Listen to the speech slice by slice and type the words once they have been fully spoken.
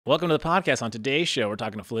Welcome to the podcast. On today's show, we're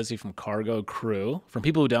talking to Felicity from Cargo Crew. From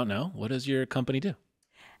people who don't know, what does your company do?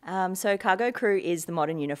 So Cargo Crew is the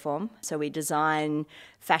modern uniform. So we design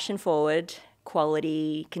fashion-forward,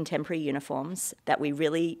 quality, contemporary uniforms that we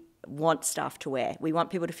really want staff to wear. We want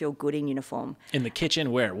people to feel good in uniform. In the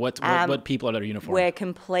kitchen, where? What people are their uniform? We're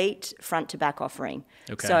complete front to back offering.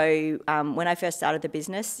 Okay. So when I first started the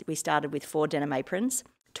business, we started with 4 denim aprons.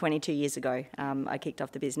 22 years ago, I kicked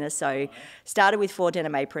off the business. So started with 4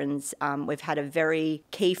 denim aprons. We've had a very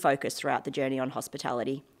key focus throughout the journey on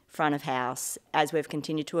hospitality, front of house. As we've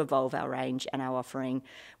continued to evolve our range and our offering,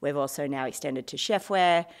 we've also now extended to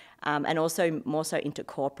chefware and also more so into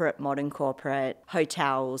corporate, modern corporate,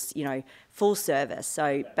 hotels, full service.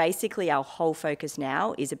 So basically our whole focus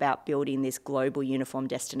now is about building this global uniform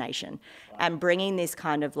destination and bringing this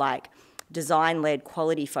kind of like design-led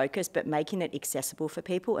quality focus, but making it accessible for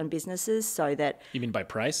people and businesses so that... You mean by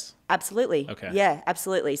price? Absolutely. Okay. Yeah,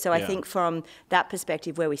 absolutely. So I think from that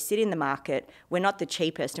perspective where we sit in the market, we're not the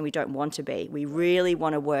cheapest and we don't want to be. We really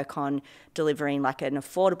want to work on delivering like an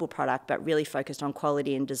affordable product, but really focused on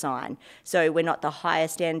quality and design. So we're not the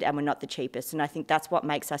highest end and we're not the cheapest. And I think that's what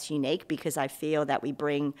makes us unique, because I feel that we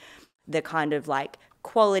bring the kind of like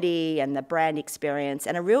quality and the brand experience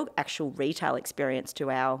and a real actual retail experience to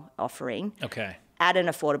our offering. Okay. At an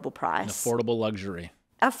affordable price. An affordable luxury.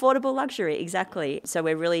 Affordable luxury, exactly. So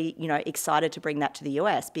we're really, excited to bring that to the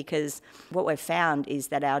US, because what we've found is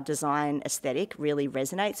that our design aesthetic really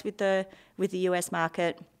resonates with the US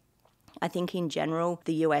market. I think in general,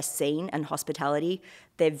 the US scene and hospitality,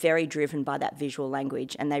 they're very driven by that visual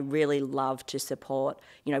language, and they really love to support,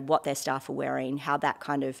 what their staff are wearing, how that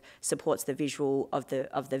kind of supports the visual of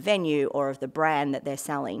the venue or of the brand that they're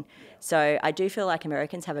selling. So I do feel like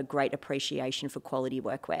Americans have a great appreciation for quality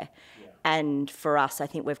workwear. And for us, I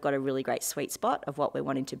think we've got a really great sweet spot of what we're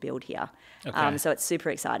wanting to build here. Okay. So it's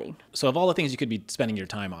super exciting. So of all the things you could be spending your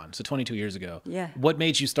time on, so 22 years ago, Yeah. what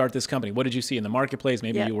made you start this company? What did you see in the marketplace?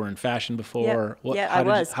 Maybe you were in fashion before. I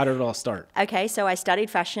was. How did it all start? Okay, so I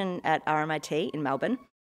studied fashion at RMIT in Melbourne.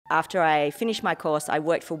 After I finished my course, I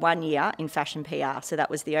worked for 1 year in fashion PR. So that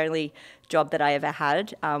was the only job that I ever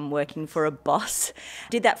had, working for a boss.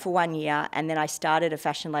 Did that for 1 year, and then I started a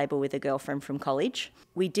fashion label with a girlfriend from college.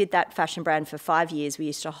 We did that fashion brand for 5 years. We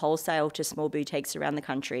used to wholesale to small boutiques around the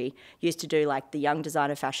country, used to do like the young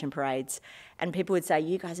designer fashion parades. And people would say,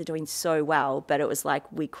 you guys are doing so well, but it was like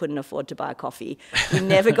we couldn't afford to buy a coffee. We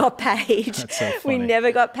never got paid. That's so funny. We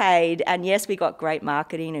never got paid. And yes, we got great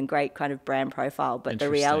marketing and great kind of brand profile, but the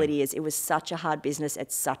reality is it was such a hard business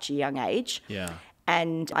at such a young age. Yeah.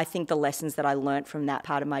 And I think the lessons that I learned from that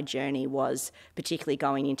part of my journey was, particularly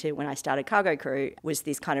going into when I started Cargo Crew, was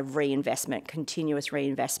this kind of reinvestment, continuous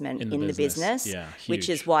reinvestment in the business, yeah, which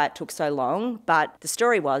is why it took so long. But the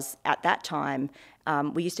story was, at that time,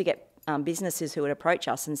 we used to get businesses who would approach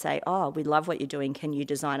us and say, oh, we love what you're doing, can you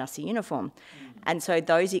design us a uniform? And so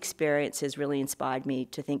those experiences really inspired me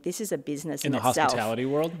to think this is a business in itself. In the hospitality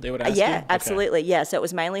world, they would ask you? Yeah, absolutely. Yeah, so it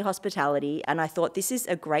was mainly hospitality, and I thought this is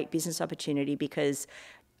a great business opportunity because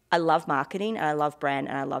I love marketing and I love brand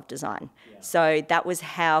and I love design. Yeah. So that was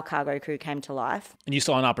how Cargo Crew came to life. And you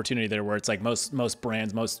saw an opportunity there where it's like most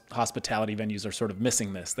brands, most hospitality venues are sort of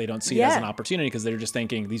missing this. They don't see it as an opportunity because they're just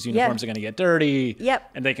thinking these uniforms are going to get dirty.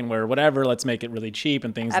 Yep. And they can wear whatever. Let's make it really cheap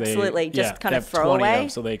and things. Absolutely. Just kind of throw 20 away.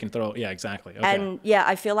 Of so they can throw. Yeah, exactly. Okay. And yeah,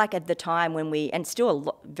 I feel like at the time when we, and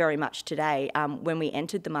still very much today, when we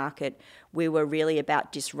entered the market, we were really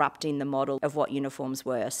about disrupting the model of what uniforms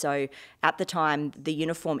were. So at the time, the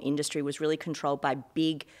uniform industry was really controlled by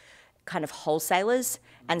big kind of wholesalers,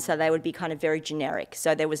 and so they would be kind of very generic.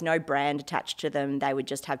 So there was no brand attached to them. They would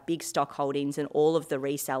just have big stock holdings, and all of the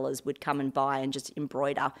resellers would come and buy and just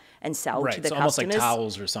embroider and sell to the customers. Almost like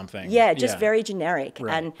towels or something. Yeah, just very generic.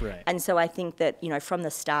 Right. And so I think that, from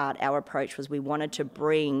the start, our approach was we wanted to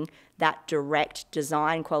bring that direct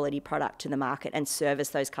design quality product to the market and service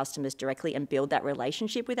those customers directly and build that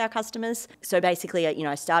relationship with our customers. So basically,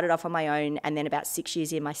 I started off on my own, and then about 6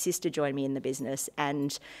 years in, my sister joined me in the business,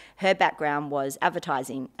 and her background was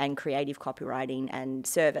advertising and creative copywriting and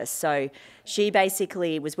service. So she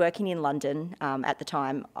basically was working in London at the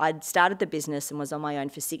time. I'd started the business and was on my own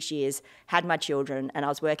for 6 years, had my children, and I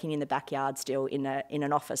was working in the backyard still in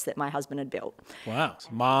an office that my husband had built. Wow.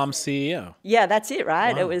 Mom CEO. Yeah, that's it,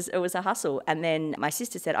 right? Wow. It was a hustle. And then my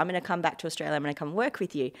sister said, I'm going to come back to Australia. I'm going to come work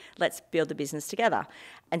with you. Let's build the business together.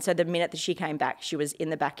 And so the minute that she came back, she was in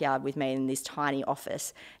the backyard with me in this tiny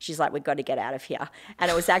office. She's like, we've got to get out of here. And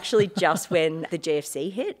it was actually just when the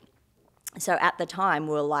GFC hit. So at the time,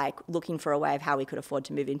 we were like looking for a way of how we could afford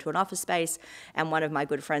to move into an office space. And one of my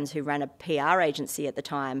good friends who ran a PR agency at the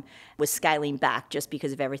time was scaling back just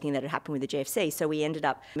because of everything that had happened with the GFC. So we ended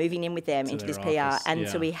up moving in with them into this office. PR. And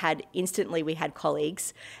so we had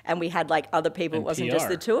colleagues and we had like other people. And it wasn't PR. just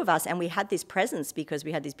the two of us. And we had this presence because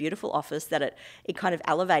we had this beautiful office that it kind of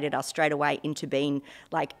elevated us straight away into being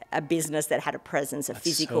like a business that had a presence, a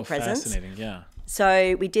physical presence. Fascinating, yeah.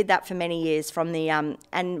 So we did that for many years from the,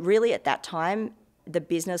 and really at that time, the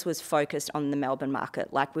business was focused on the Melbourne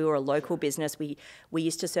market. Like we were a local business. We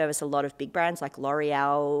used to service a lot of big brands like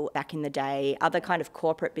L'Oreal back in the day, other kind of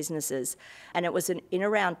corporate businesses. And it was in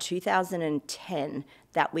around 2010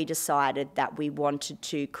 that we decided that we wanted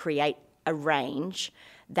to create a range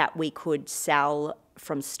that we could sell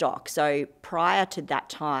from stock. So prior to that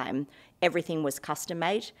time, everything was custom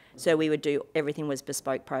made. So we would do, everything was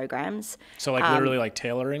bespoke programs. So like literally like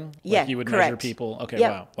tailoring? Like Yeah, you would correct. measure people? Okay,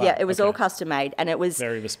 Yep. wow. Yeah, it was all custom made and it was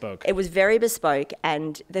very bespoke. It was very bespoke.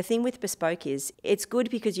 And the thing with bespoke is it's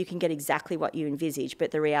good because you can get exactly what you envisage,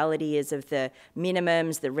 but the reality is of the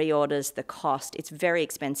minimums, the reorders, the cost, it's very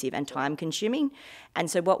expensive and time consuming.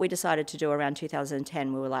 And so what we decided to do around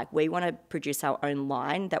 2010, we were like, we want to produce our own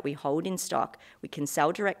line that we hold in stock. We can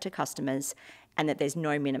sell direct to customers and that there's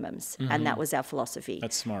no minimums. And that was our philosophy.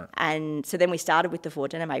 That's smart. And so then we started with the 4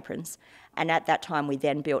 denim aprons. And at that time, we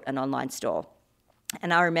then built an online store.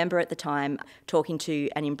 And I remember at the time talking to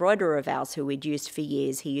an embroiderer of ours who we'd used for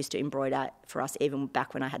years. He used to embroider for us even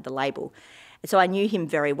back when I had the label. So I knew him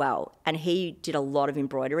very well, and he did a lot of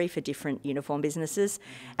embroidery for different uniform businesses.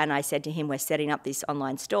 And I said to him, we're setting up this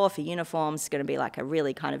online store for uniforms. It's going to be like a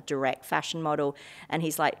really kind of direct fashion model. And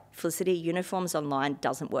he's like, Felicity, uniforms online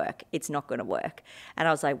doesn't work. It's not going to work. And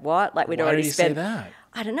I was like, what? Like we'd already spent... Why did he say that?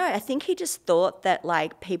 I don't know. I think he just thought that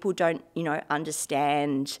like people don't,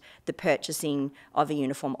 understand the purchasing of a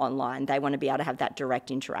uniform online. They want to be able to have that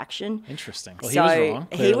direct interaction. Interesting. Well, So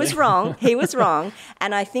he was wrong. he was wrong. He was wrong.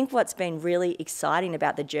 And I think what's been really exciting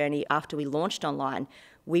about the journey after we launched online,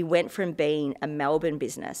 we went from being a Melbourne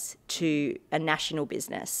business to a national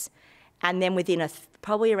business. And then within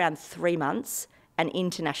probably around 3 months, an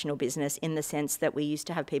international business in the sense that we used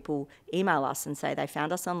to have people email us and say they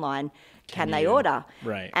found us online, can they order?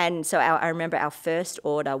 Right. And so I remember our first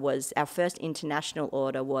international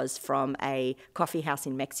order was from a coffee house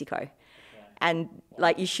in Mexico. And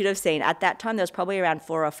like you should have seen, at that time, there was probably around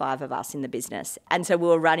 4 or 5 of us in the business. And so we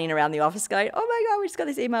were running around the office going, oh my God, we just got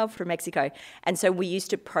this email from Mexico. And so we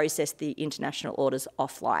used to process the international orders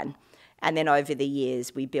offline. And then over the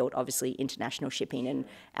years, we built, obviously, international shipping,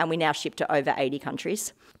 and we now ship to over 80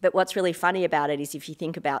 countries. But what's really funny about it is if you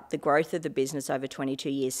think about the growth of the business over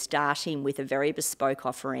 22 years, starting with a very bespoke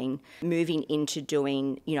offering, moving into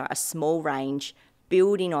doing, a small range,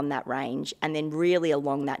 building on that range, and then really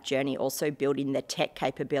along that journey also building the tech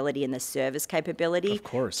capability and the service capability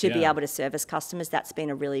to be able to service customers. That's been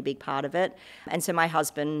a really big part of it. And so my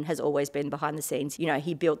husband has always been behind the scenes.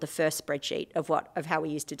 He built the first spreadsheet of how we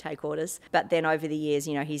used to take orders. But then over the years,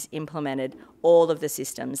 he's implemented all of the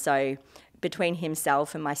systems. So between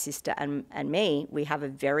himself and my sister and me, we have a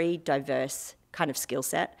very diverse kind of skill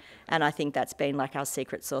set, and I think that's been like our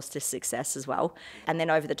secret sauce to success as well. And then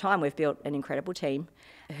over the time, we've built an incredible team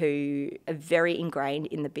who are very ingrained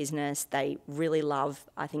in the business. They really love,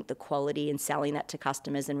 I think, the quality and selling that to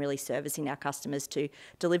customers and really servicing our customers to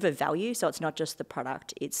deliver value. So it's not just the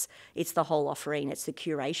product, it's the whole offering. It's the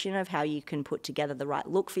curation of how you can put together the right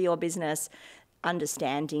look for your business,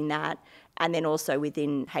 understanding that. And then also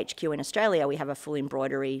within HQ in Australia, we have a full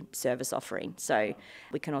embroidery service offering. So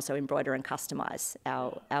we can also embroider and customise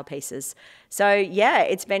our pieces. So yeah,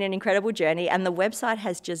 it's been an incredible journey, and the website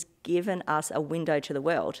has just given us a window to the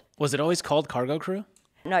world. Was it always called Cargo Crew?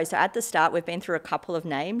 No, so at the start, we've been through a couple of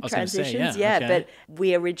name transitions. Say, okay. But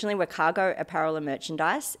we originally were Cargo Apparel and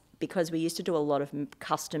Merchandise, because we used to do a lot of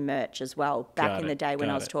custom merch as well back in the day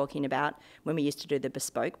when I was talking about when we used to do the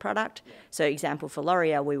bespoke product. So example for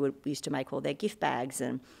L'Oreal, we used to make all their gift bags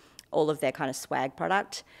and all of their kind of swag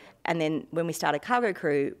product. And then when we started Cargo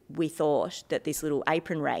Crew, we thought that this little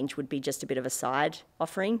apron range would be just a bit of a side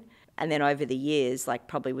offering. And then over the years, like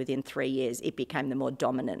probably within 3 years, it became the more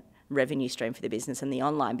dominant revenue stream for the business, and the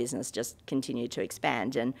online business just continued to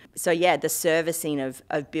expand. And so, yeah, the servicing of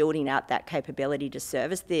building out that capability to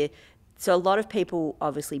service so a lot of people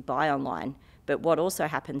obviously buy online, but what also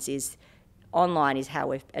happens is online is how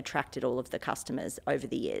we've attracted all of the customers over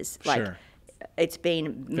the years. Sure. It's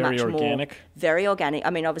been very much organic. More very organic.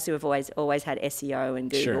 I mean, obviously we've always had SEO and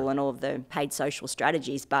Google and all of the paid social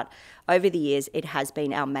strategies, but over the years it has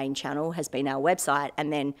been our main channel, has been our website,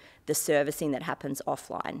 and then the servicing that happens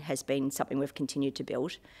offline has been something we've continued to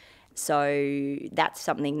build. So that's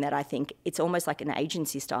something that I think it's almost like an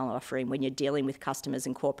agency style offering when you're dealing with customers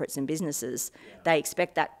and corporates and businesses. They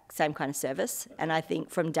expect that same kind of service. And I think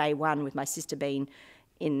from day one, with my sister being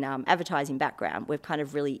in advertising background, we've kind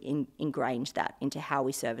of really ingrained that into how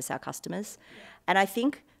we service our customers. And I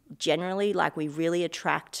think generally, like, we really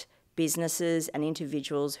attract businesses and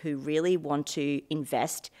individuals who really want to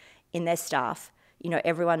invest in their staff. You know,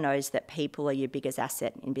 everyone knows that people are your biggest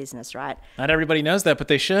asset in business, right? Not everybody knows that, but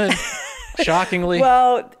they should. Shockingly.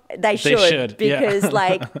 Well, they should because, yeah.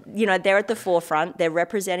 like, you know, they're at the forefront. They're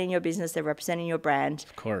representing your business. They're representing your brand.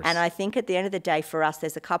 Of course. And I think at the end of the day, for us,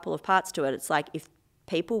 there's a couple of parts to it. It's like, if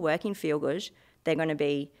people working feel good, they're going to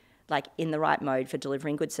be, like, in the right mode for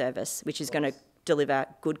delivering good service, which is going to deliver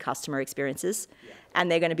good customer experiences,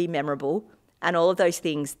 and they're going to be memorable. And all of those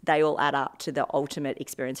things, they all add up to the ultimate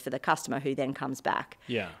experience for the customer who then comes back.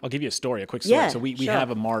 Yeah. I'll give you a story, a quick story. Yeah, so we sure.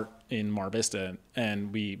 have a mart in Mar Vista,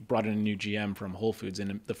 and we brought in a new GM from Whole Foods.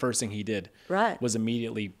 And the first thing he did was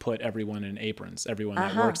immediately put everyone in aprons, everyone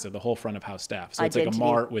that works there, the whole front of house staff. So Identity. it's like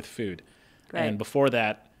a mart with food. Great. And before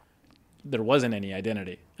that, there wasn't any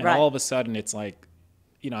identity. And all of a sudden, it's like,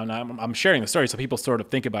 you know, and I'm sharing the story so people sort of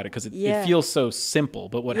think about it because it feels so simple.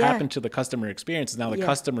 But what happened to the customer experience is now the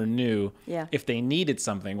customer knew if they needed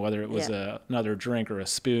something, whether it was another drink or a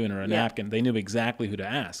spoon or a napkin, they knew exactly who to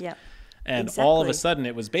ask. And all of a sudden,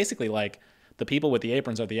 it was basically like the people with the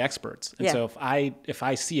aprons are the experts. And so if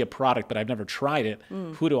I see a product but I've never tried it,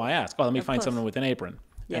 who do I ask? Oh, let me find someone with an apron.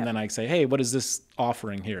 And then I say, hey, what is this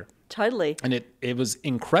offering here? Totally. And it was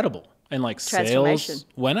incredible. And like sales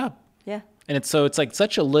went up. Yeah. And it's like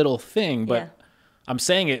such a little thing, but I'm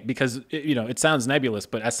saying it because, it sounds nebulous,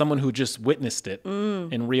 but as someone who just witnessed it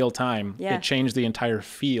in real time, it changed the entire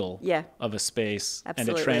feel of a space.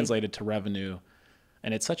 Absolutely. And it translated to revenue.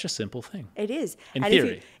 And it's such a simple thing. It is. In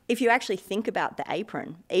theory. If you actually think about the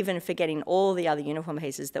apron, even forgetting all the other uniform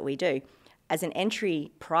pieces that we do, as an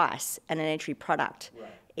entry price and an entry product,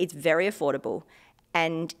 it's very affordable.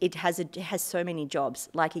 And it has so many jobs,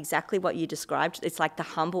 like exactly what you described. It's like the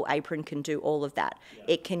humble apron can do all of that.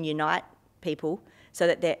 It can unite people so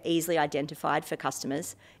that they're easily identified for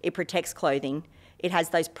customers. It protects clothing. It has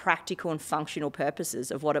those practical and functional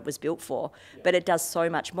purposes of what it was built for, but it does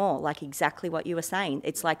so much more, like exactly what you were saying.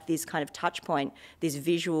 It's like this kind of touch point, this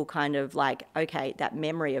visual kind of like, okay, that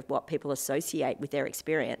memory of what people associate with their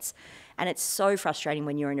experience. And it's so frustrating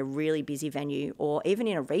when you're in a really busy venue or even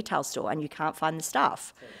in a retail store and you can't find the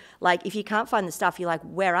stuff. Like, if you can't find the stuff, you're like,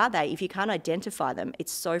 where are they? If you can't identify them,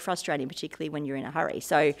 it's so frustrating, particularly when you're in a hurry.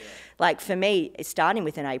 So, like, for me, starting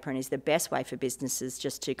with an apron is the best way for businesses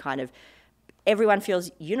just to kind of, everyone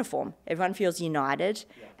feels uniform, everyone feels united,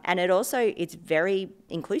 and it's very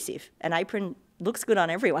inclusive. An apron looks good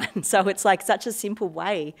on everyone. So it's like such a simple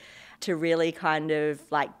way to really kind of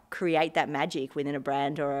like create that magic within a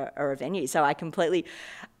brand or a venue. So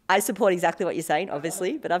I support exactly what you're saying,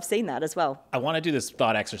 obviously, but I've seen that as well. I want to do this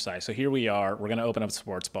thought exercise. So here we are. We're going to open up a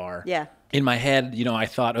sports bar. Yeah. In my head, I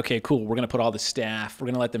thought, okay, cool. We're going to put all the staff. We're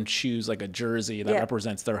going to let them choose like a jersey that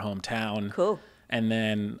represents their hometown. Cool. And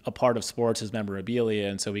then a part of sports is memorabilia.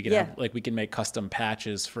 And so we can have, like, we can make custom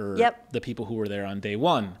patches for the people who were there on day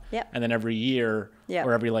one. Yep. And then every year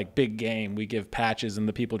or every like big game, we give patches and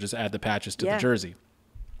the people just add the patches to the jersey.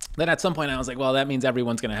 Then at some point I was like, well, that means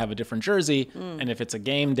everyone's going to have a different jersey. And if it's a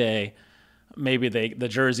game day, maybe the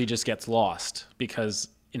jersey just gets lost because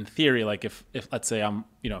in theory, like if let's say I'm,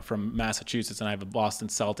 from Massachusetts and I have a Boston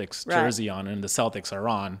Celtics jersey on and the Celtics are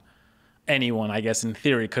on, anyone, I guess, in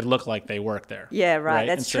theory, could look like they work there. Yeah, right.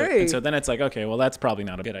 That's true. And so then it's like, okay, well, that's probably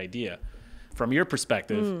not a good idea. From your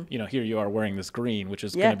perspective, here you are wearing this green, which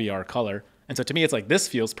is going to be our color. And so to me, it's like, this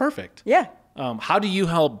feels perfect. Yeah. How do you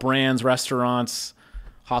help brands, restaurants,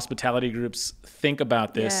 hospitality groups think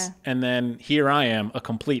about this? And then here I am, a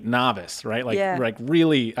complete novice, right? Like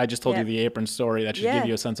really, I just told you the apron story. That should give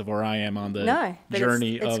you a sense of where I am on the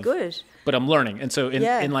journey it's good. But I'm learning. And so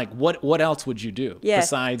in like, what else would you do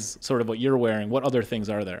besides sort of what you're wearing? What other things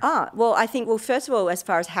are there? Well, I think, first of all, as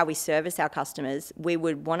far as how we service our customers, we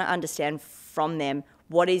would want to understand from them,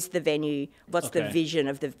 what is the venue? What's the vision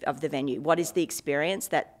of the venue? What is the experience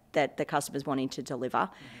that the customer's wanting to deliver?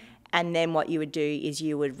 And then what you would do is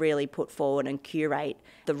you would really put forward and curate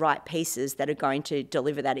the right pieces that are going to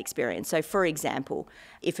deliver that experience. So, for example,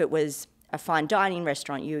 if it was a fine dining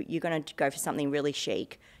restaurant, you're going to go for something really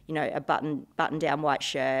chic, a button-down white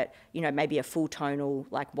shirt, maybe a full tonal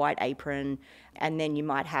like white apron, and then you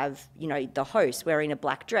might have, the host wearing a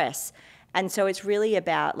black dress. And so it's really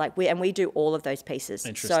about like we do all of those pieces.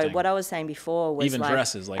 So what I was saying before was even like,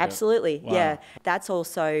 dresses, like absolutely, yeah. That's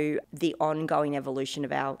also the ongoing evolution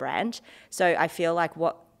of our brand. So I feel like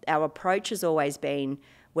what our approach has always been,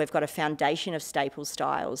 we've got a foundation of staple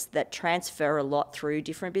styles that transfer a lot through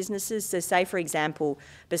different businesses. So say, for example,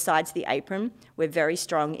 besides the apron, we're very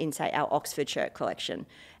strong in, say, our Oxford shirt collection.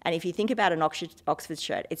 And if you think about an Oxford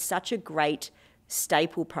shirt, it's such a great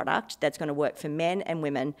staple product that's going to work for men and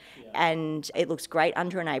women, and it looks great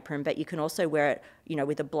under an apron, but you can also wear it, you know,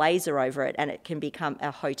 with a blazer over it, and it can become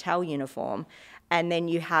a hotel uniform. And then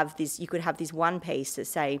you could have this one piece that,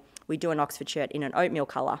 say, we do an Oxford shirt in an oatmeal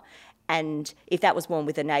colour, and if that was worn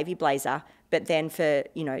with a navy blazer, but then for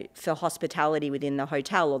hospitality within the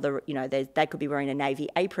hotel, or they could be wearing a navy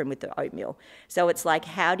apron with the oatmeal. So it's like,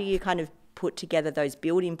 how do you kind of put together those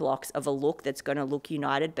building blocks of a look that's going to look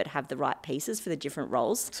united but have the right pieces for the different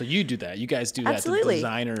roles? So you do that. You guys do that. Absolutely. The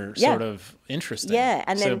designer sort of interesting. Yeah.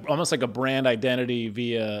 And so then almost like a brand identity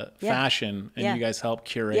via fashion, and you guys help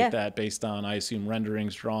curate that based on, I assume,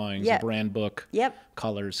 renderings, drawings, a brand book,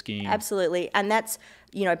 color scheme. Absolutely. And that's,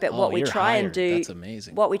 but what we try and do, that's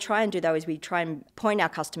amazing. What we try and do though is we try and point our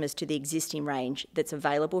customers to the existing range that's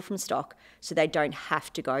available from stock, so they don't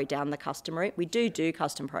have to go down the custom route. We do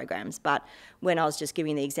custom programs, but when I was just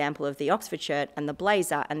giving the example of the Oxford shirt and the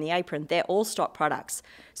blazer and the apron, they're all stock products.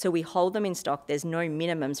 So we hold them in stock. There's no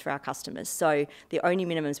minimums for our customers. So the only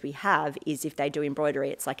minimums we have is if they do embroidery,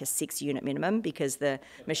 it's like a 6-unit minimum because the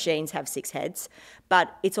machines have 6 heads.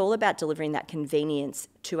 But it's all about delivering that convenience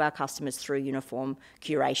to our customers through uniform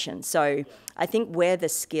curation. So I think where the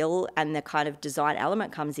skill and the kind of design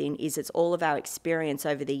element comes in is it's all of our experience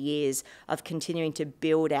over the years of continuing to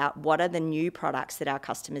build out what are the new products that our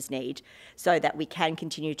customers need, so that we can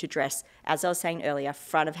continue to dress, as I was saying earlier,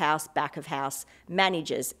 front of house, back of house,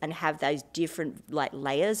 managers, and have those different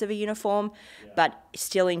layers of a uniform, but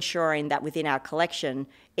still ensuring that within our collection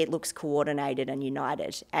it looks coordinated and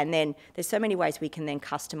united. And then there's so many ways we can then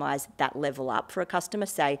customize that level up for a customer,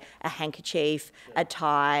 say a handkerchief, a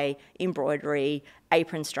tie, embroidery,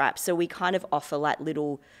 apron straps. So we kind of offer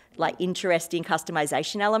little interesting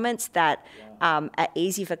customization elements that are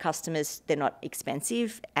easy for customers. They're not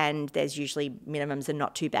expensive, and there's usually minimums and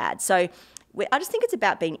not too bad. So I just think it's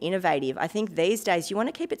about being innovative. I think these days you want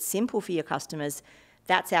to keep it simple for your customers.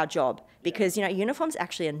 That's our job, because uniforms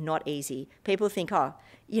actually are not easy. People think,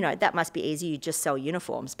 that must be easy, you just sell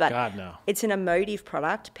uniforms. But God, no. It's an emotive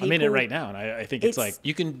product. I'm in it right now, and I think it's like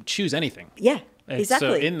you can choose anything. Yeah, exactly.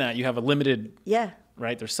 So in that, you have a limited,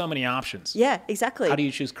 right? There's so many options. Yeah, exactly. How do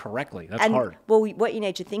you choose correctly? That's hard. Well, what you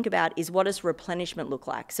need to think about is, what does replenishment look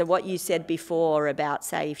like? So what you said before about,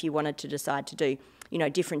 say, if you wanted to decide to do,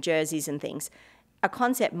 different jerseys and things, a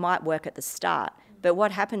concept might work at the start. But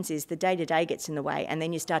what happens is the day-to-day gets in the way, and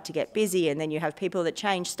then you start to get busy, and then you have people that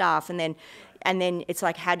change staff, and then it's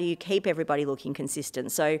like, how do you keep everybody looking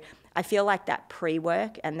consistent? So I feel like that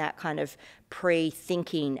pre-work and that kind of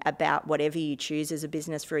pre-thinking about whatever you choose as a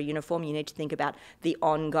business for a uniform, you need to think about the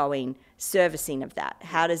ongoing servicing of that.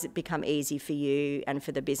 How does it become easy for you and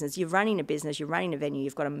for the business? You're running a business, you're running a venue,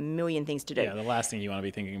 you've got a million things to do. Yeah, the last thing you want to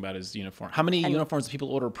be thinking about is uniform. How many uniforms do people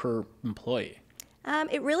order per employee?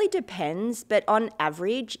 It really depends, but on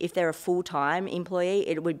average, if they're a full-time employee,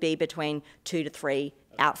 it would be between 2 to 3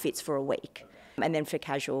 outfits for a week. And then for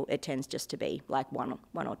casual, it tends just to be like one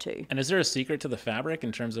or two. And is there a secret to the fabric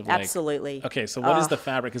in terms of Absolutely. Okay, so what is the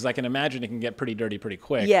fabric? Because I can imagine it can get pretty dirty pretty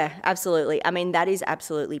quick. Yeah, absolutely. I mean, that is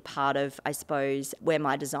absolutely part of, I suppose, where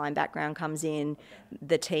my design background comes in.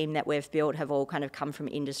 The team that we've built have all kind of come from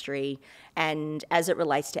industry. And as it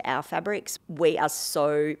relates to our fabrics, we are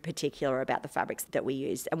so particular about the fabrics that we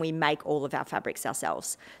use, and we make all of our fabrics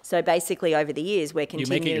ourselves. So basically, over the years, we're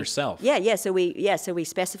continuing. You make it yourself? Yeah. So we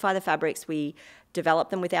specify the fabrics. We develop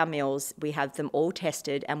them with our mills. We have them all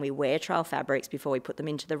tested, and we wear trial fabrics before we put them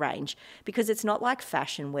into the range, because it's not like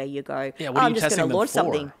fashion where you go, I'm just going to launch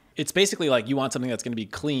something. It's basically like you want something that's going to be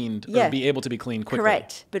cleaned or be able to be cleaned quickly.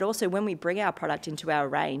 Correct. But also when we bring our product into our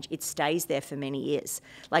range, it stays there for many years.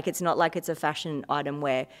 Like, it's not like it's a fashion item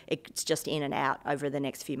where it's just in and out over the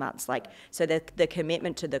next few months. So the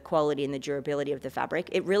commitment to the quality and the durability of the fabric,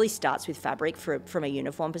 it really starts with fabric from a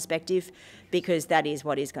uniform perspective, because that is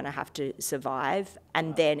what is going to have to survive.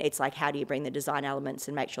 And then it's like, how do you bring the design elements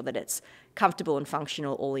and make sure that it's comfortable and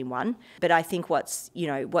functional all in one? But I think what's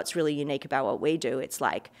really unique about what we do, it's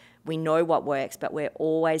like, we know what works, but we're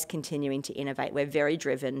always continuing to innovate. We're very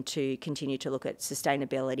driven to continue to look at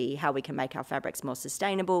sustainability, how we can make our fabrics more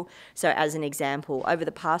sustainable. So as an example, over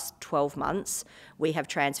the past 12 months, we have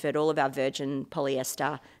transferred all of our virgin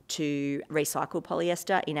polyester to recycled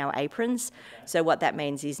polyester in our aprons. So what that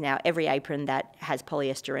means is now every apron that has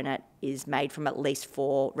polyester in it is made from at least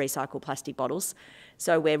 4 recycled plastic bottles.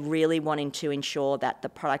 So we're really wanting to ensure that the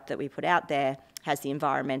product that we put out there has the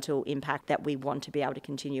environmental impact that we want to be able to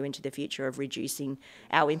continue into the future of reducing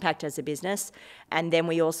our impact as a business. And then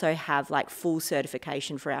we also have like full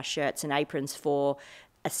certification for our shirts and aprons for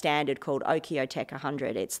a standard called Okiotech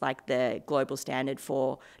 100. It's like the global standard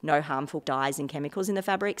for no harmful dyes and chemicals in the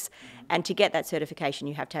fabrics. And to get that certification,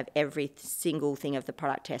 you have to have every single thing of the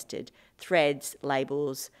product tested: threads,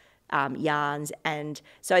 labels, yarns. And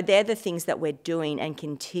so they're the things that we're doing and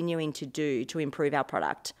continuing to do to improve our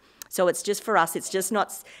product. So it's just, for us, it's just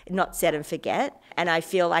not set and forget. And I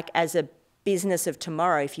feel like as a business of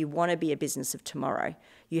tomorrow, if you want to be a business of tomorrow,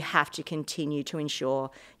 you have to continue to ensure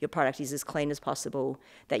your product is as clean as possible,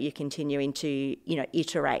 that you're continuing to,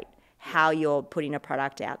 iterate how you're putting a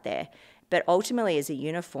product out there. But ultimately, as a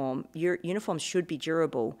uniform, your uniforms should be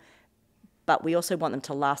durable, but we also want them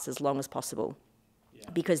to last as long as possible,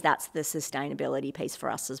 because that's the sustainability piece for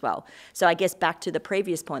us as well. So I guess back to the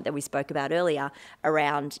previous point that we spoke about earlier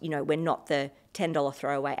around, we're not the $10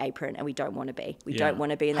 throwaway apron, and we don't want to be. We don't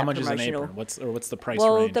want to be in that promotional. How much is an apron? What's the price range?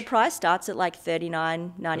 Well, the price starts at like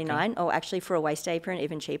 $39.99, or actually for a waist apron,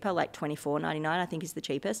 even cheaper, like $24.99, I think is the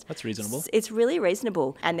cheapest. That's reasonable. It's really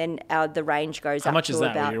reasonable. And then the range goes up to about... How much is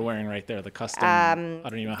that what you're wearing right there, the custom? I don't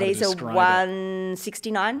even know how to describe it.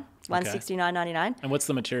 These are $169.99. And what's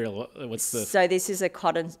the material? So this is a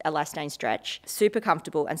cotton elastane stretch, super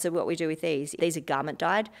comfortable. And so what we do with these are garment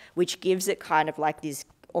dyed, which gives it kind of like this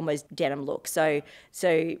almost denim look. So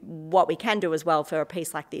what we can do as well for a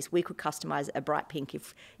piece like this, we could customize a bright pink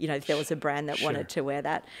if there was a brand that wanted to wear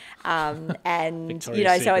that. And so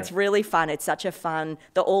it's really fun. It's such a fun,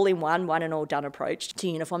 the all-in-one, one and all done approach to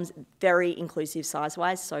uniforms. Very inclusive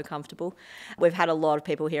size-wise, so comfortable. We've had a lot of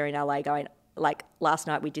people here in LA going, like last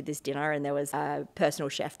night we did this dinner and there was a personal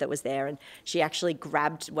chef that was there, and she actually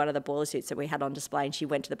grabbed one of the boiler suits that we had on display and she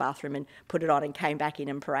went to the bathroom and put it on and came back in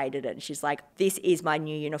and paraded it. And she's like, this is my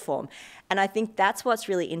new uniform. And I think that's what's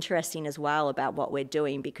really interesting as well about what we're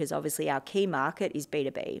doing, because obviously our key market is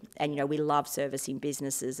B2B, and we love servicing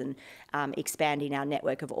businesses and expanding our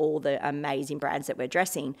network of all the amazing brands that we're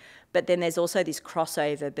dressing. But then there's also this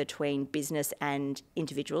crossover between business and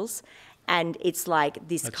individuals. And it's like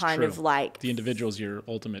this of like... The individual's your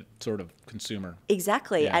ultimate sort of consumer.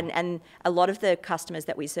 Exactly. Yeah. And a lot of the customers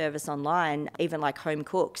that we service online, even like home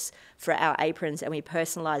cooks for our aprons, and we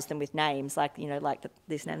personalize them with names like,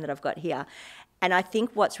 this name that I've got here. And I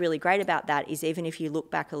think what's really great about that is, even if you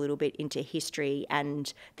look back a little bit into history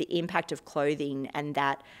and the impact of clothing and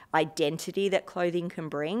that identity that clothing can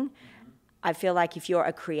bring, I feel like if you're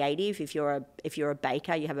a creative, if you're a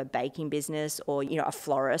baker, you have a baking business, or a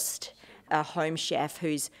florist, a home chef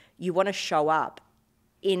you want to show up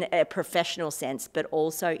in a professional sense, but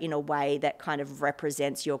also in a way that kind of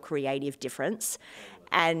represents your creative difference.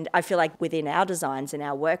 And I feel like within our designs and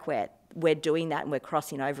our workwear, we're doing that, and we're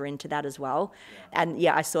crossing over into that as well. And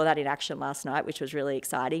I saw that in action last night, which was really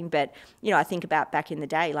exciting. But, I think about back in the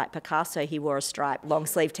day, like Picasso, he wore a striped long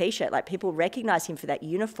sleeve t-shirt. Like, people recognize him for that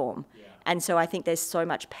uniform. Yeah. And so I think there's so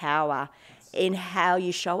much power in how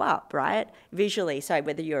you show up, right? Visually. So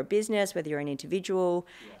whether you're a business, whether you're an individual,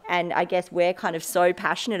 and I guess we're kind of so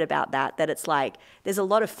passionate about that it's like there's a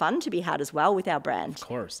lot of fun to be had as well with our brand. Of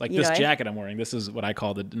course. Like this jacket I'm wearing, this is what I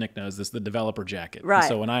call Nick knows this, the developer jacket. Right. And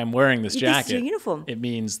so when I'm wearing this jacket, this is your uniform. It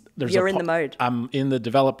means you're in the mode. I'm in the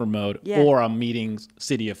developer mode, or I'm meeting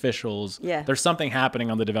city officials. Yeah. There's something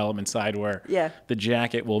happening on the development side where the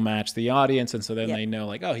jacket will match the audience, and so then they know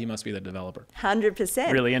like, oh, he must be the developer.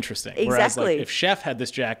 100%. Really interesting. Exactly. Whereas like if Chef had this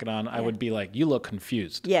jacket on, I would be like, you look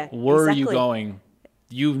confused. Yeah. Where are you going?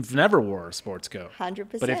 You've never wore a sports coat.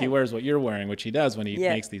 100%. But if he wears what you're wearing, which he does when he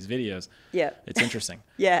makes these videos, it's interesting.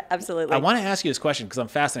 Yeah, absolutely. I want to ask you this question because I'm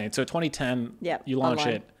fascinated. So 2010, you launch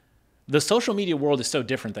online. it. The social media world is so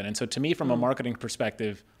different then. And so to me, from a marketing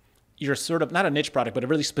perspective, you're sort of not a niche product, but a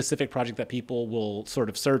really specific project that people will sort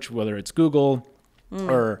of search, whether it's Google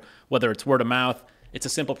or whether it's word of mouth. It's a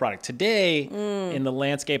simple product. Today, in the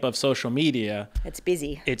landscape of social media, it's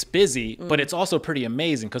busy. But it's also pretty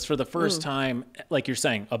amazing because for the first time, like you're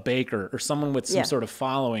saying, a baker or someone with some sort of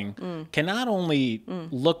following can not only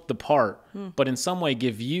look the part, but in some way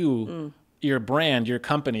give you your brand, your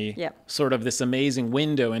company, sort of this amazing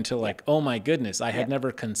window into like, oh my goodness, I had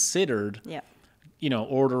never considered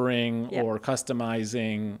ordering or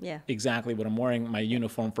customizing exactly what I'm wearing, my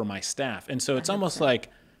uniform for my staff. And so it's 100%. Almost like,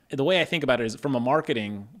 the way I think about it is from a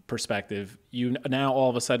marketing perspective, you now all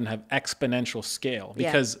of a sudden have exponential scale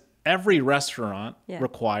because every restaurant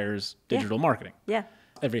requires digital marketing. Yeah.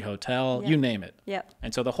 Every hotel, you name it. Yeah.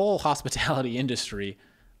 And so the whole hospitality industry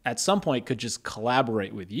at some point could just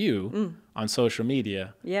collaborate with you on social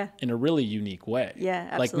media in a really unique way. Yeah,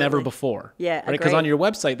 absolutely. Like never before. Yeah, right? Because on your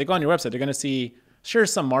website, they go on your website, they're going to see, sure,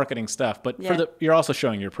 some marketing stuff, but you're also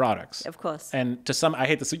showing your products. Of course. And to some, I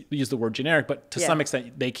hate to use the word generic, but to some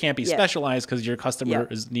extent, they can't be specialized because your customer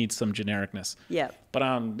needs some genericness. Yeah. But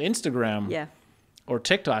on Instagram or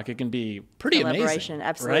TikTok, it can be pretty amazing.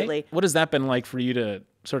 Absolutely. Right? What has that been like for you to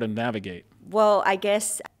sort of navigate? Well, I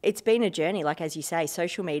guess it's been a journey, like as you say,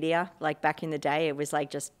 social media, like back in the day, it was like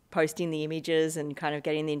just posting the images and kind of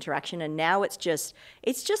getting the interaction. And now it's just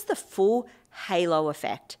the full halo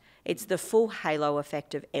effect. It's the full halo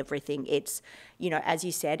effect of everything. It's, as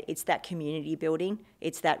you said, it's that community building.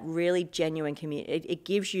 It's that really genuine community. It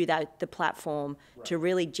gives you the platform to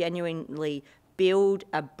really genuinely build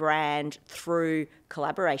a brand through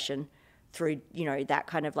collaboration, through, that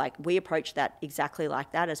kind of like, we approach that exactly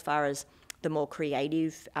like that as far as the more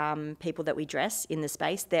creative people that we dress in the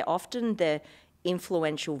space. They're often the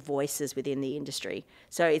influential voices within the industry.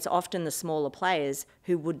 So it's often the smaller players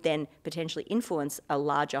who would then potentially influence a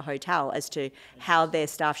larger hotel as to how their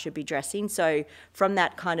staff should be dressing. So from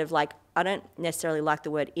that kind of like, I don't necessarily like the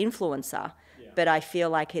word influencer, but I feel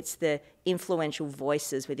like it's the influential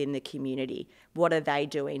voices within the community. What are they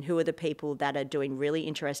doing? Who are the people that are doing really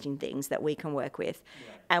interesting things that we can work with?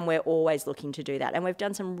 Right. And we're always looking to do that. And we've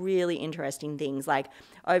done some really interesting things. Like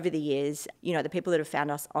over the years, the people that have found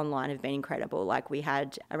us online have been incredible. Like we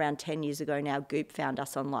had around 10 years ago now, Goop found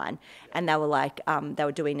us online. And they were like, they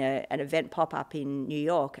were doing an event pop-up in New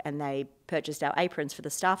York, and they purchased our aprons for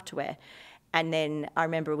the staff to wear. And then I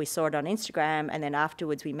remember we saw it on Instagram, and then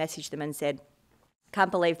afterwards we messaged them and said, can't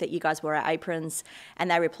believe that you guys wore our aprons. And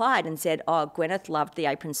they replied and said, oh, Gwyneth loved the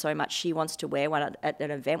aprons so much, she wants to wear one at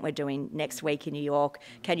an event we're doing next week in New York.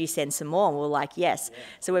 Can you send some more? And we're like, yes. Yeah.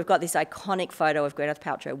 So we've got this iconic photo of Gwyneth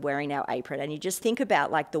Paltrow wearing our apron. And you just think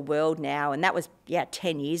about like the world now, and that was,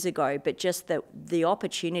 10 years ago, but just the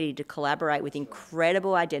opportunity to collaborate with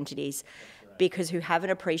incredible identities because who have an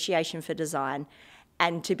appreciation for design,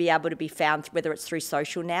 and to be able to be found, whether it's through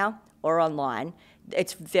social now or online.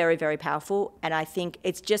 It's very, very powerful. And I think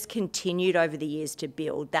it's just continued over the years to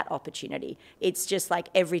build that opportunity. It's just like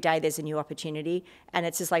every day there's a new opportunity. And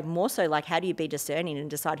it's just like more so like, how do you be discerning and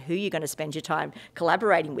decide who you're going to spend your time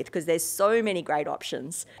collaborating with? Because there's so many great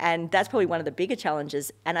options. And that's probably one of the bigger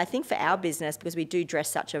challenges. And I think for our business, because we do dress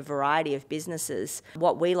such a variety of businesses,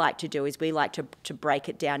 what we like to do is we like to break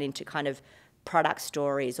it down into kind of product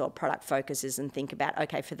stories or product focuses and think about,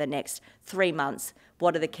 okay, for the next 3 months,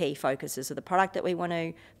 what are the key focuses of the product that we want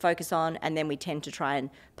to focus on? And then we tend to try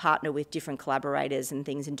and partner with different collaborators and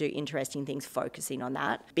things and do interesting things focusing on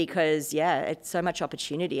that because, it's so much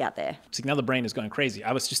opportunity out there. See, now the brain is going crazy.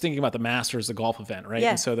 I was just thinking about the Masters, the golf event, right?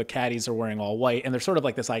 Yeah. And so the caddies are wearing all white, and they're sort of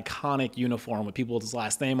like this iconic uniform with people's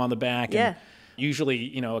last name on the back. Yeah. And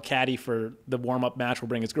usually, a caddy for the warm-up match will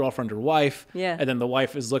bring his girlfriend or wife. Yeah. And then the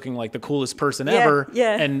wife is looking like the coolest person ever.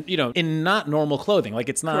 Yeah. And, in not normal clothing. Like,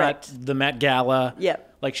 it's not Correct. the Met Gala.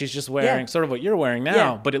 Yep. Like, she's just wearing sort of what you're wearing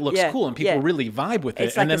now, but it looks cool. And people really vibe with it.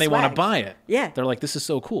 It's and like then they want to buy it. Yeah. They're like, this is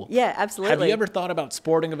so cool. Yeah, absolutely. Have you ever thought about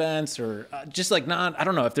sporting events or just like I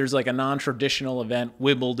don't know, if there's like a non-traditional event,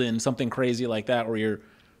 Wimbledon, something crazy like that, where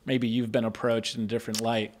maybe you've been approached in a different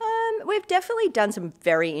light? We've definitely done some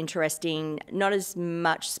very interesting, not as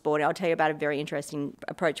much sport. I'll tell you about a very interesting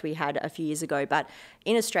approach we had a few years ago. But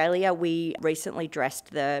in Australia, we recently dressed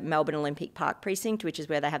the Melbourne Olympic Park precinct, which is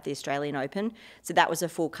where they have the Australian Open. So that was a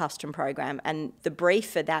full custom program. And the brief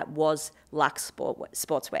for that was luxe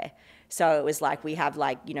sportswear. So it was like we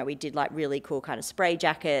did like really cool kind of spray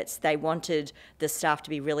jackets. They wanted the staff to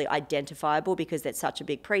be really identifiable because it's such a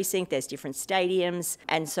big precinct. There's different stadiums.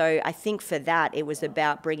 And so I think for that, it was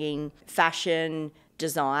about bringing fashion,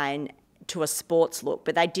 design to a sports look,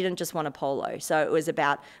 but they didn't just want a polo. So it was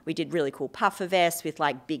about, we did really cool puffer vests with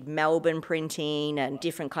like big Melbourne printing and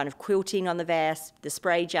different kind of quilting on the vest, the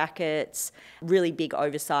spray jackets, really big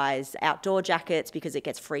oversized outdoor jackets because it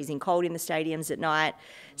gets freezing cold in the stadiums at night.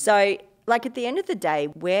 So like at the end of the day,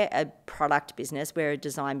 we're a product business, we're a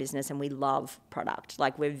design business, and we love product.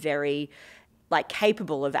 Like we're very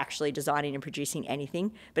capable of actually designing and producing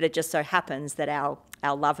anything, but it just so happens that our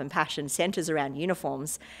love and passion centers around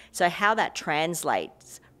uniforms. So how that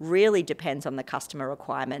translates really depends on the customer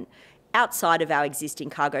requirement. Outside of our existing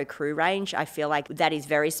cargo crew range, I feel like that is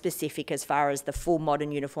very specific as far as the full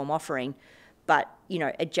modern uniform offering. But,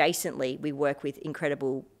 adjacently, we work with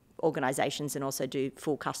incredible organisations and also do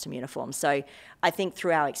full custom uniforms. So I think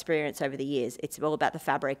through our experience over the years, it's all about the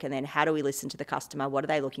fabric, and then how do we listen to the customer? What are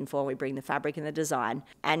they looking for? We bring the fabric and the design,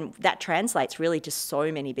 and that translates really to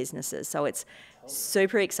so many businesses. So it's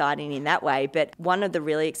super exciting in that way. But one of the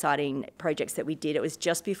really exciting projects that we did, it was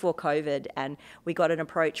just before COVID, and we got an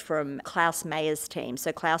approach from Claus Meyer's team.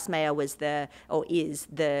 So Claus Meyer is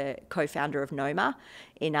the co-founder of Noma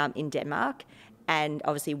in Denmark, and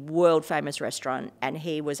obviously world famous restaurant. And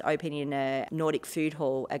he was opening a Nordic food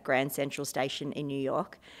hall at Grand Central Station in New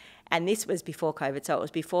York. And this was before COVID, so it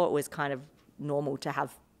was before it was kind of normal to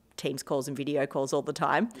have Teams calls and video calls all the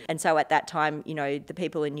time. And so at that time, you know, the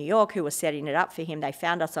people in New York who were setting it up for him, they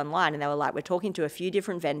found us online and they were like, we're talking to a few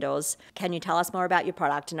different vendors. Can you tell us more about your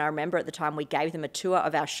product? And I remember at the time we gave them a tour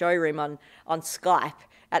of our showroom on Skype.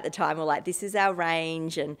 At the time, we're like, this is our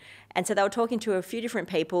range. And so they were talking to a few different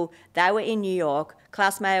people. They were in New York.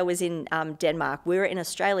 Claus Meyer was in Denmark. We were in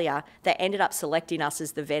Australia. They ended up selecting us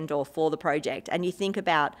as the vendor for the project. And you think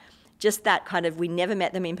about just that kind of, we never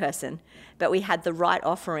met them in person, but we had the right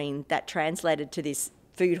offering that translated to this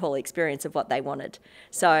food hall experience of what they wanted.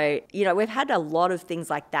 So, you know, we've had a lot of things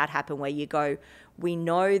like that happen where you go, we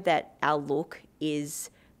know that our look is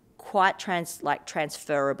quite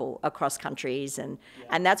transferable across countries, and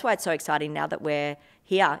that's why it's so exciting now that we're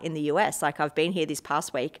here in the US. Like, I've been here this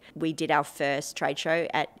past week. We did our first trade show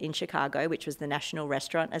in Chicago, which was the National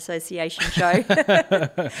Restaurant Association show.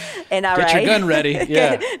 NRA. Get your gun ready.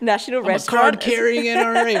 Yeah. National I'm Restaurant. a card-carrying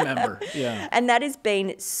NRA member. Yeah. And that has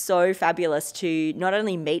been so fabulous to not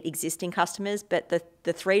only meet existing customers, but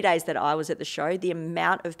the 3 days that I was at the show, the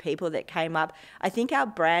amount of people that came up. I think our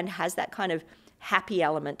brand has that kind of happy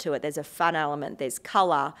element to it. There's a fun element. There's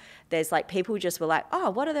colour. There's like people just were like, oh,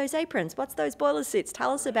 what are those aprons? What's those boiler suits?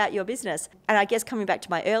 Tell us about your business. And I guess coming back to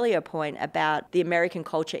my earlier point about the American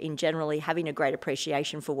culture in generally having a great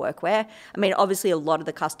appreciation for workwear. I mean, obviously a lot of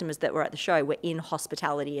the customers that were at the show were in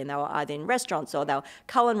hospitality, and they were either in restaurants or they were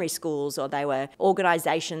culinary schools or they were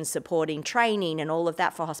organisations supporting training and all of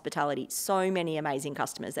that for hospitality. So many amazing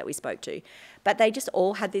customers that we spoke to. But they just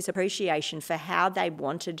all had this appreciation for how they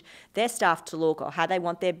wanted their staff to look or how they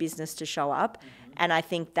want their business to show up. Mm-hmm. And I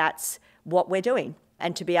think that's what we're doing.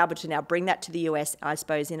 And to be able to now bring that to the US, I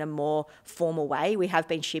suppose, in a more formal way. We have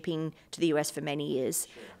been shipping to the US for many years,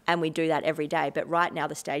 and we do that every day. But right now,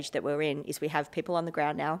 the stage that we're in is we have people on the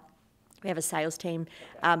ground now. We have a sales team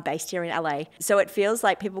based here in LA. So it feels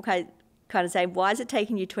like people kind of say, why is it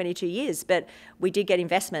taking you 22 years? But we did get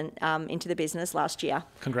investment into the business last year.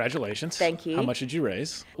 Congratulations. Thank you. How much did you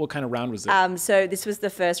raise? What kind of round was it? So this was the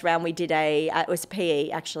first round. We did it was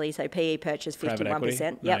PE actually. So PE purchased 51%. Private equity?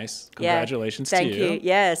 Yep. Nice. Congratulations to you. Thank you.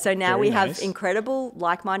 Yeah. So now Very we have nice. incredible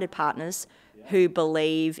like-minded partners who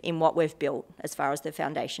believe in what we've built as far as the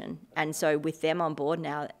foundation. And so with them on board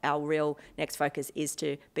now, our real next focus is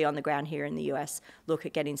to be on the ground here in the US, look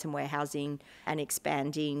at getting some warehousing and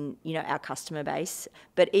expanding, you know, our customer base.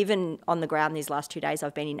 But even on the ground these last 2 days,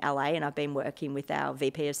 I've been in LA and I've been working with our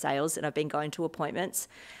VP of sales, and I've been going to appointments.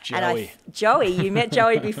 Joey. Joey, you met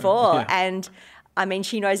Joey before. Yeah. And I mean,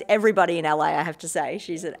 she knows everybody in LA, I have to say.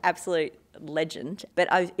 She's an absolute legend. But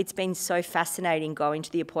it's been so fascinating going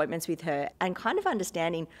to the appointments with her and kind of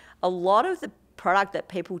understanding a lot of the product that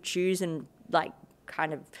people choose and like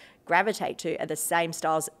kind of gravitate to are the same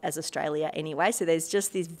styles as Australia anyway. So there's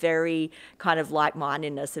just this very kind of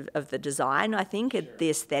like-mindedness of the design, I think, sure. The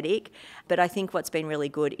aesthetic. But I think what's been really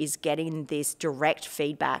good is getting this direct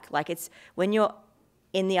feedback. Like, it's when you're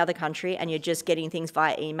in the other country and you're just getting things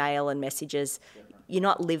via email and messages, you're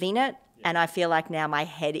not living it. And I feel like now my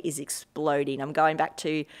head is exploding. I'm going back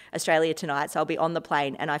to Australia tonight, so I'll be on the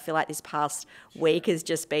plane. And I feel like this past week has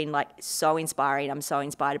just been like so inspiring. I'm so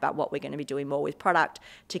inspired about what we're going to be doing more with product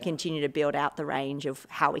to continue to build out the range of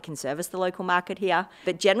how we can service the local market here.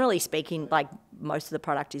 But generally speaking, like, most of the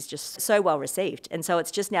product is just so well received. And so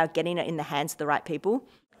it's just now getting it in the hands of the right people.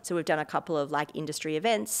 So we've done a couple of like industry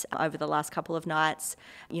events over the last couple of nights,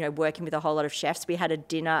 you know, working with a whole lot of chefs. We had a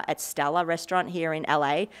dinner at Stella restaurant here in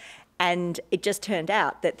LA. And it just turned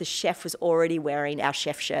out that the chef was already wearing our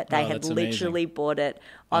chef shirt. They had literally bought it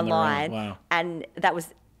online. Wow. And that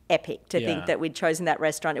was epic to think that we'd chosen that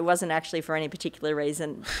restaurant. It wasn't actually for any particular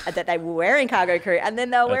reason that they were wearing Cargo Crew. And then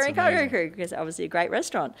they were wearing Cargo Crew because obviously a great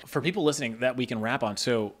restaurant. For people listening, that we can wrap on.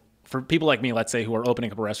 So for people like me, let's say, who are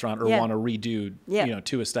opening up a restaurant or want to redo, you know,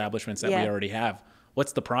 2 establishments that we already have,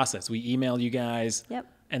 what's the process? We email you guys. Yep.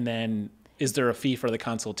 And then is there a fee for the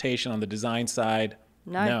consultation on the design side?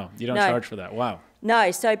 No, you don't charge for that. Wow. No,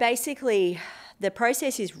 so basically the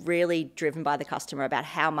process is really driven by the customer about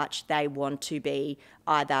how much they want to be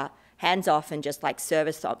either hands off and just like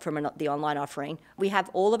service from the online offering. We have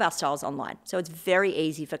all of our styles online. So it's very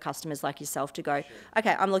easy for customers like yourself to go,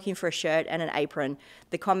 okay, I'm looking for a shirt and an apron.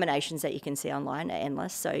 The combinations that you can see online are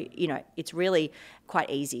endless. So, it's really quite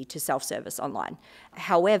easy to self-service online.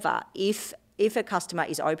 However, if a customer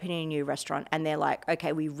is opening a new restaurant and they're like,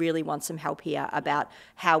 okay, we really want some help here about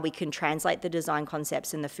how we can translate the design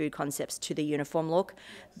concepts and the food concepts to the uniform look,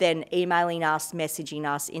 then emailing us, messaging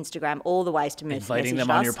us, Instagram, all the ways to inviting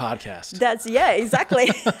them on your podcast.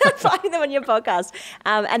 Exactly. Inviting them on your podcast.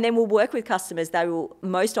 And then we'll work with customers. They will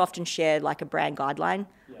most often share like a brand guideline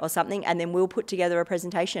or something, and then we'll put together a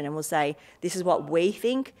presentation and we'll say, this is what we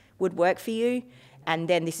think would work for you. And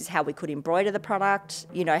then this is how we could embroider the product.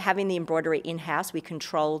 Having the embroidery in-house, we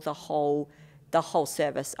control the whole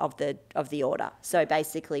service of the order. So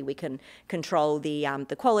basically, we can control the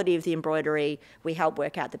quality of the embroidery. We help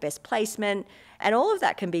work out the best placement, and all of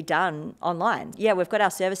that can be done online. Yeah, we've got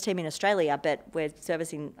our service team in Australia, but we're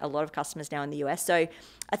servicing a lot of customers now in the US. So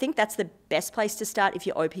I think that's the best place to start if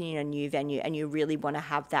you're opening a new venue and you really want to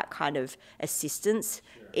have that kind of assistance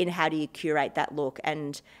in how do you curate that look.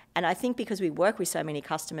 And I think because we work with so many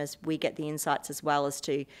customers, we get the insights as well as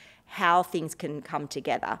to how things can come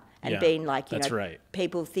together and being like,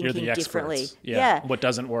 people thinking differently. Yeah. What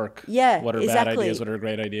doesn't work. Yeah. What are bad ideas? What are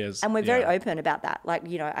great ideas? And we're very open about that. Like,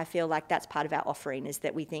 I feel like that's part of our offering is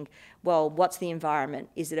that we think, well, what's the environment?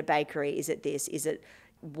 Is it a bakery? Is it this? Is it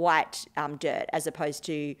white dirt as opposed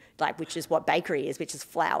to which is what bakery is, which is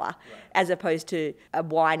flour, as opposed to a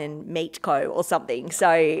wine and meat co or something.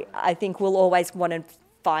 So I think we'll always want to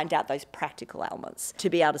find out those practical elements to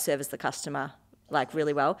be able to service the customer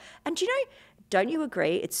really well. And don't you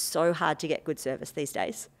agree? It's so hard to get good service these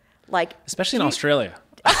days. Especially in Australia.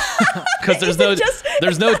 Because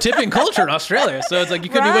there's no tipping culture in Australia. So it's like you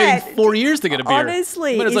could be waiting 4 years to get a beer.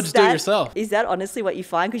 Honestly. You might as well just do it yourself. Is that honestly what you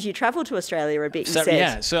find? Because you travel to Australia a bit, you said.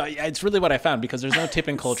 Yeah, so it's really what I found because there's no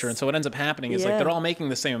tipping culture. And so what ends up happening is they're all making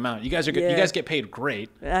the same amount. You guys get paid great.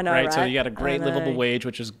 I know, right? So you got a great livable wage,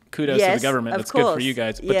 which is kudos to the government. That's good for you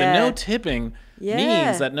guys. But the no tipping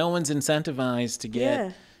means that no one's incentivized to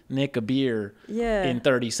get Nick a beer in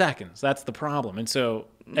 30 seconds. That's the problem. And so,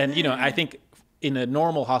 I think in a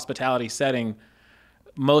normal hospitality setting,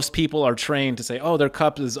 most people are trained to say, oh, their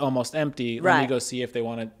cup is almost empty. Let me go see if they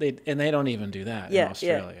want to. And they don't even do that in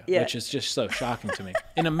Australia, which is just so shocking to me.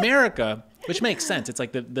 In America, which makes sense. It's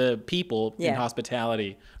like the people in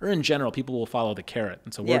hospitality, or in general, people will follow the carrot.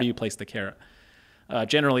 And so where do you place the carrot?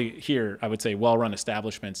 Generally here, I would say well-run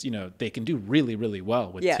establishments, they can do really, really well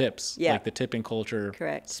with tips. Like the tipping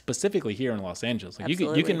culture, specifically here in Los Angeles. Like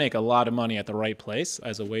you can make a lot of money at the right place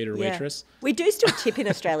as a waiter, waitress. We do still tip in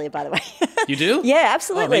Australia, by the way. You do? Yeah,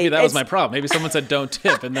 absolutely. Oh, maybe that was my problem. Maybe someone said don't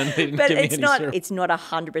tip and then they didn't give me any service. It's not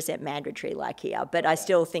 100% mandatory like here, but I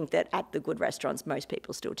still think that at the good restaurants, most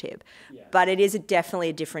people still tip. Yeah. But it is definitely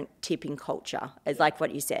a different tipping culture, as like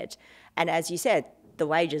what you said. And as you said, the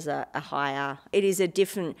wages are higher. It is a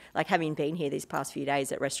different, having been here these past few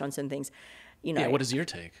days at restaurants and things, Yeah, what is your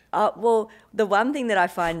take? Well, the one thing that I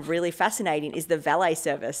find really fascinating is the valet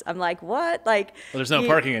service. I'm like, what? Well, there's no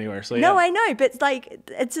parking anywhere, so No, I know, but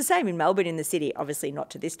it's the same in Melbourne in the city, obviously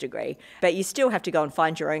not to this degree, but you still have to go and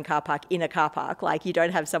find your own car park in a car park. You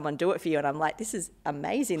don't have someone do it for you. And I'm like, this is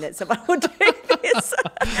amazing that someone would do this.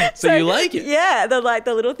 So you like it? Yeah, the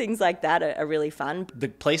little things like that are really fun. The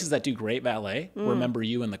places that do great valet remember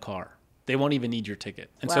you in the car. They won't even need your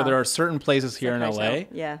ticket. And so there are certain places here in LA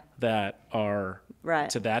that are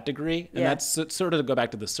to that degree. And that's sort of to go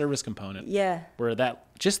back to the service component. Yeah. Where that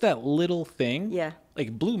little thing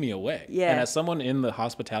blew me away. Yeah. And as someone in the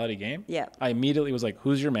hospitality game, yeah, I immediately was like,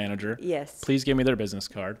 who's your manager? Yes. Please give me their business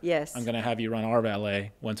card. Yes. I'm going to have you run our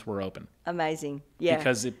valet once we're open. Amazing. Yeah.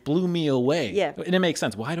 Because it blew me away. Yeah. And it makes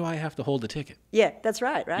sense. Why do I have to hold the ticket? Yeah, that's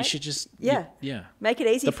right? You should just make it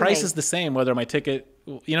easy the for me. The price is the same whether my ticket,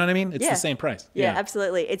 you know what I mean? It's the same price. Yeah,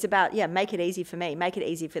 absolutely. It's about, make it easy for me, make it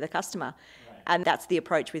easy for the customer. Right. And that's the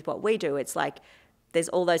approach with what we do. It's like there's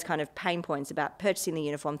all those kind of pain points about purchasing the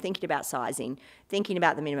uniform, thinking about sizing, thinking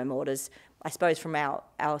about the minimum orders. I suppose from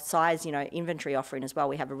our size, inventory offering as well,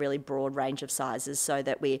 we have a really broad range of sizes so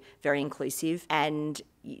that we're very inclusive, and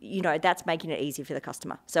that's making it easy for the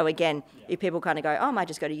customer. So again, if people kind of go, I might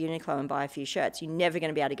just go to Uniqlo and buy a few shirts, you're never going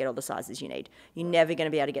to be able to get all the sizes you need. You're never going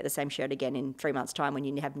to be able to get the same shirt again in 3 months' time when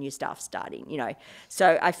you have new staff starting,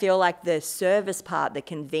 So I feel like the service part, the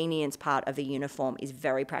convenience part of a uniform is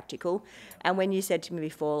very practical. And when you said to me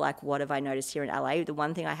before, what have I noticed here in LA, the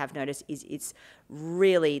one thing I have noticed is it's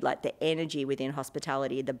really the energy within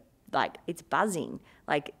hospitality, it's buzzing.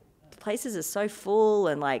 Places are so full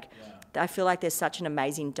and I feel like there's such an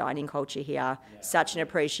amazing dining culture here, such an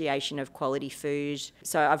appreciation of quality food.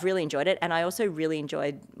 So I've really enjoyed it. And I also really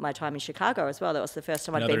enjoyed my time in Chicago as well. That was the first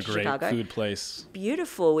time I'd been to Chicago. Another great food place.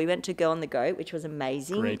 Beautiful. We went to Go on the Goat, which was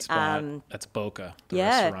amazing. Great spot. That's Boca, the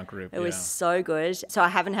restaurant group. It was so good. So I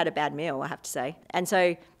haven't had a bad meal, I have to say. And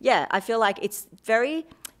so, I feel like it's very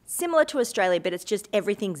similar to Australia, but it's just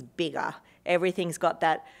everything's bigger. Everything's got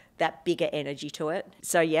that bigger energy to it.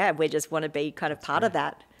 So we just want to be kind of part of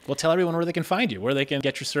that. Well, tell everyone where they can find you, where they can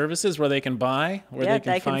get your services, where they can buy, where they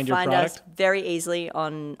can find your product. Us very easily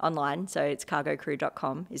online. So it's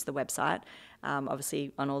cargocrew.com is the website.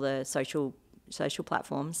 Obviously on all the social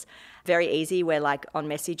platforms. Very easy. We're like on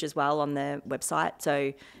message as well on the website.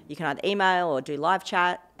 So you can either email or do live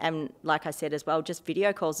chat. And like I said as well, just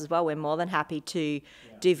video calls as well. We're more than happy to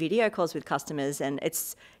do video calls with customers. And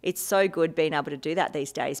it's so good being able to do that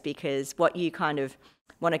these days, because what you kind of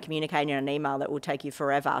want to communicate in an email that will take you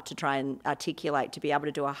forever to try and articulate, to be able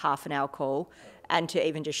to do a half an hour call and to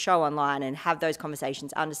even just show online and have those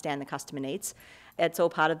conversations, understand the customer needs. It's all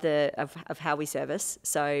part of how we service.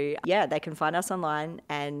 So they can find us online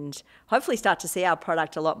and hopefully start to see our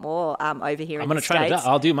product a lot more over here in the States. I'm going to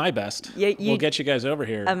try I'll do my best. We'll get you guys over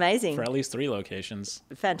here. Amazing. For at least 3 locations.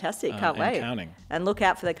 Fantastic. Can't wait. And counting. And look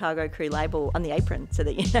out for the Cargo Crew label on the apron so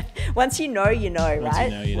that you know. Once you know, you know,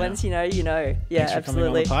 right? Once you know, you know. Yeah, thanks for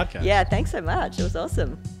absolutely. Coming on the podcast. Yeah, thanks so much. It was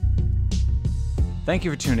awesome. Thank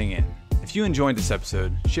you for tuning in. If you enjoyed this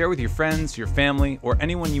episode, share with your friends, your family, or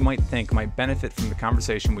anyone you might think might benefit from the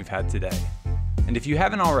conversation we've had today. And if you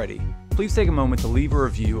haven't already, please take a moment to leave a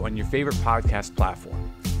review on your favorite podcast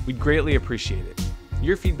platform. We'd greatly appreciate it.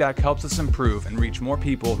 Your feedback helps us improve and reach more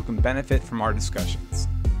people who can benefit from our discussions.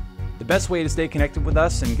 The best way to stay connected with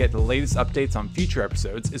us and get the latest updates on future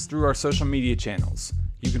episodes is through our social media channels.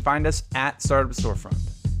 You can find us at Startup Storefront.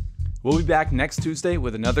 We'll be back next Tuesday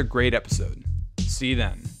with another great episode. See you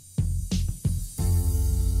then.